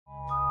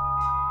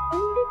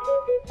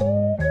Hi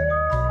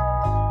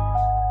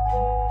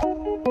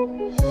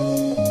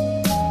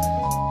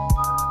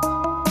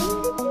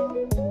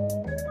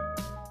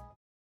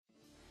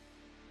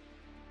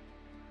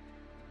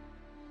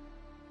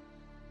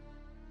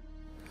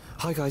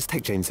guys,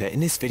 Tech James here. In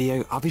this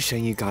video I'll be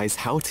showing you guys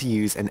how to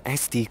use an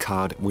SD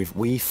card with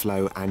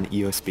WiiFlow and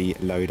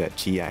USBLoader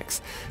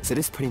GX. So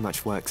this pretty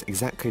much works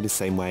exactly the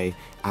same way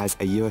as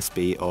a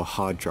USB or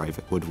hard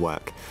drive would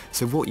work.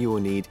 So what you will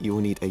need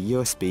a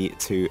USB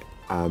to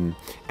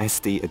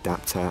SD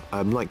adapter,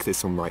 like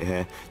this one right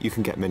here. You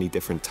can get many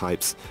different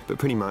types, but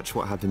pretty much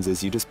what happens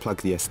is you just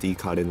plug the SD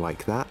card in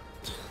like that,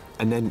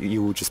 and then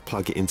you will just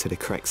plug it into the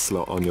correct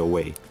slot on your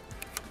Wii.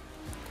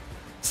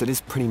 So this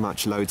pretty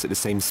much loads at the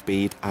same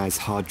speed as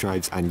hard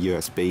drives and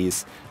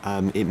USBs.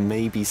 It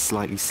may be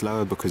slightly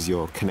slower because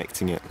you're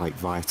connecting it like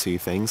via two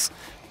things,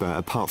 but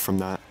apart from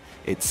that,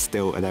 it's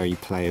still a very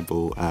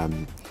playable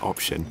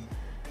option.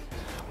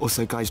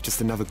 Also guys,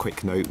 just another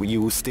quick note, you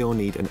will still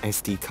need an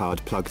SD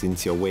card plugged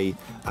into your Wii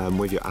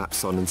with your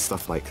apps on and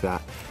stuff like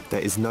that.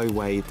 There is no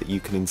way that you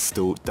can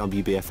install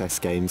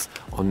WBFS games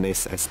on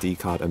this SD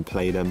card and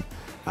play them.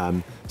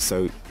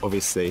 So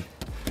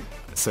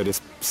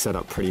this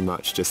setup pretty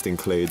much just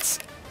includes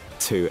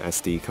two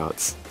SD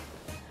cards.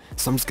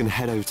 So I'm just going to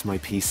head over to my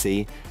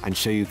PC and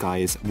show you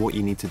guys what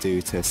you need to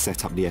do to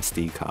set up the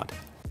SD card.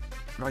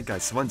 Right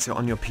guys, so once you're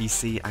on your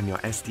PC and your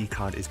SD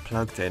card is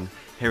plugged in,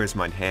 here is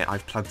mine here,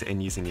 I've plugged it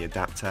in using the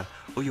adapter.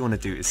 All you want to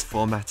do is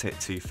format it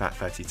to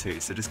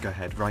FAT32, so just go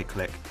ahead, right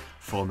click,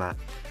 format,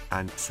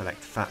 and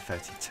select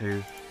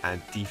FAT32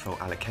 and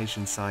default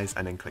allocation size,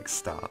 and then click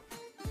start.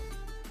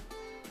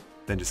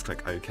 Then just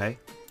click OK.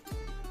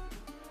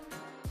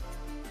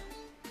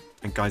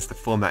 And guys, the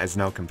format is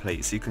now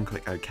complete, so you can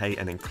click OK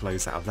and then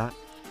close out of that.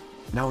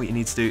 Now what you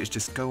need to do is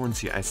just go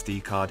onto your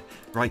SD card,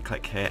 right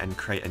click here and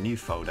create a new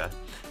folder,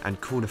 and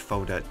call the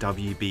folder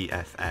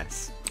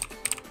WBFS.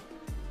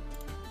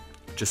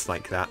 Just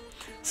like that.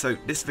 So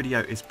this video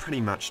is pretty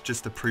much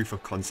just a proof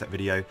of concept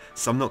video,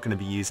 so I'm not going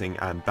to be using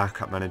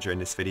Backup Manager in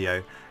this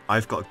video.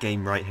 I've got a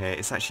game right here,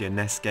 it's actually a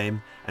NES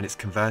game, and it's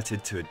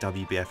converted to a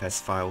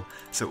WBFS file,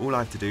 so all I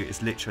have to do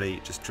is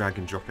literally just drag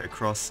and drop it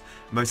across.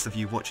 Most of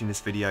you watching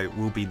this video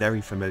will be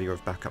very familiar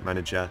with Backup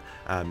Manager,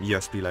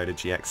 USBLoader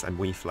GX and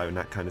WiiFlow and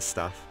that kind of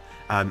stuff.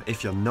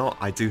 If you're not,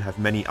 I do have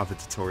many other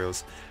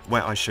tutorials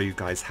where I show you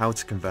guys how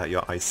to convert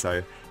your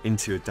ISO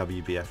into a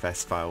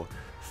WBFS file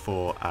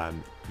for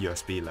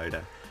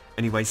USBLoader.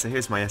 Anyway, so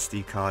here's my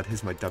SD card,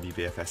 here's my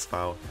WBFS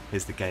file,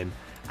 here's the game,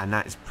 and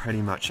that is pretty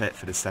much it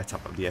for the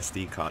setup of the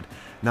SD card.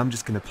 Now I'm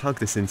just going to plug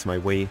this into my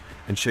Wii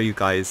and show you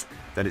guys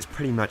that it's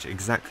pretty much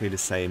exactly the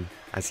same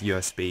as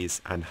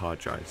USBs and hard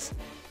drives.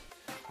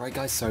 Right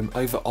guys, so I'm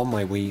over on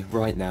my Wii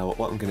right now.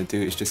 What I'm going to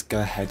do is just go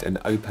ahead and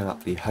open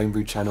up the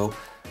homebrew channel.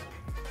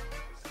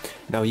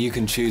 Now you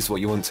can choose what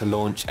you want to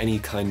launch, any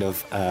kind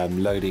of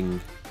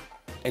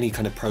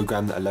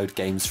program that will load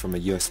games from a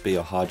USB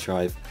or hard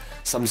drive.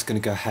 So I'm just going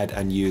to go ahead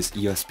and use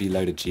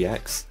USBLoader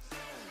GX.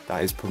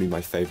 That is probably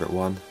my favourite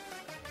one.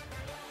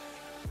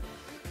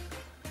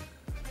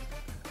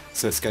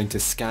 So it's going to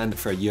scan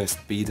for a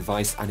USB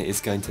device and it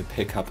is going to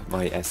pick up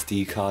my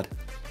SD card.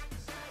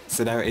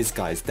 So there it is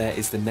guys, there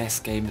is the NES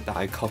game that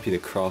I copied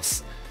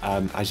across.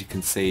 As you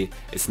can see,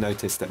 it's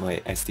noticed that my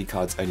SD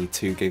card's only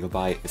 2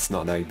 GB, it's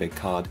not a very big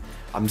card.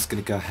 I'm just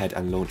going to go ahead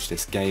and launch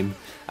this game.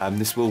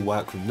 This will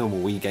work with normal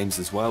Wii games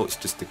as well, it's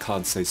just the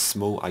card's so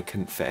small I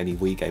couldn't fit any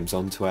Wii games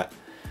onto it.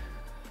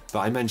 But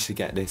I managed to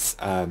get this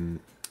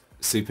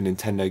Super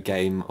Nintendo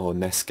game or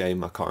NES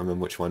game, I can't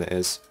remember which one it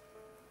is.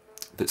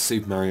 But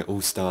Super Mario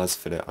All-Stars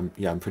for the,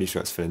 I'm pretty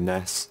sure it's for the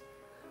NES.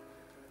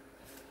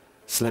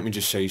 So let me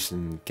just show you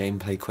some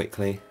gameplay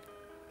quickly.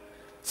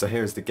 So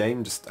here is the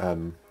game, just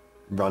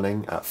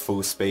running at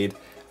full speed.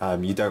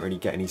 You don't really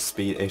get any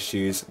speed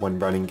issues when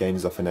running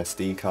games off an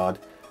SD card.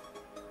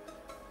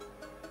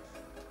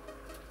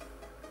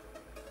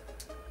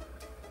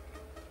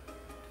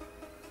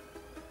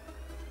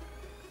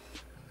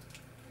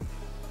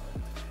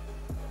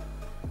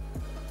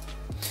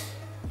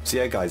 So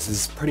yeah guys,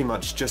 this is pretty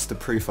much just a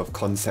proof of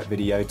concept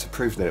video to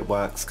prove that it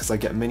works, because I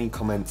get many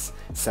comments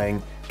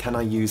saying, can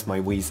I use my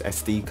Wii's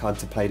SD card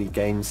to play the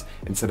games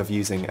instead of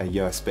using a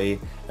USB?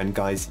 And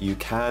guys, you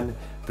can,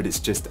 but it's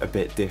just a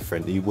bit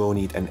different. You will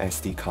need an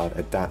SD card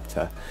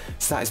adapter.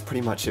 So that is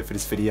pretty much it for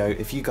this video.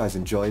 If you guys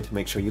enjoyed,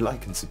 make sure you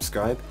like and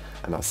subscribe,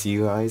 and I'll see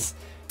you guys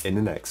in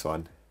the next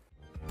one.